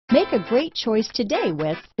Make a great choice today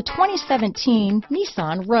with the 2017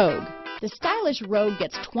 Nissan Rogue. The stylish Rogue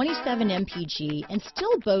gets 27 mpg and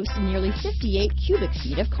still boasts nearly 58 cubic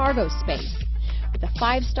feet of cargo space. With a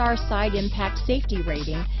 5-star side impact safety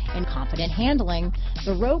rating and confident handling,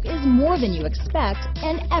 the Rogue is more than you expect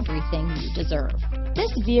and everything you deserve.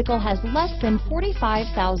 This vehicle has less than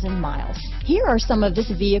 45,000 miles. Here are some of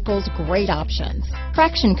this vehicle's great options: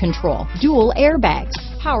 traction control, dual airbags,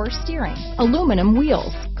 power steering, aluminum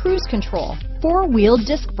wheels, cruise control, 4-wheel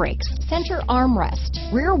disc brakes, center armrest,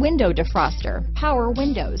 rear window defroster, power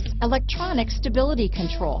windows, electronic stability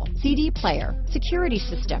control, CD player, security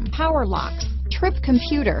system, power locks, trip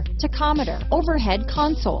computer, tachometer, overhead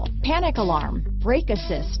console, panic alarm, brake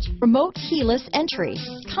assist, remote keyless entry.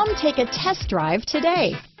 Come take a test drive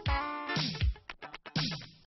today.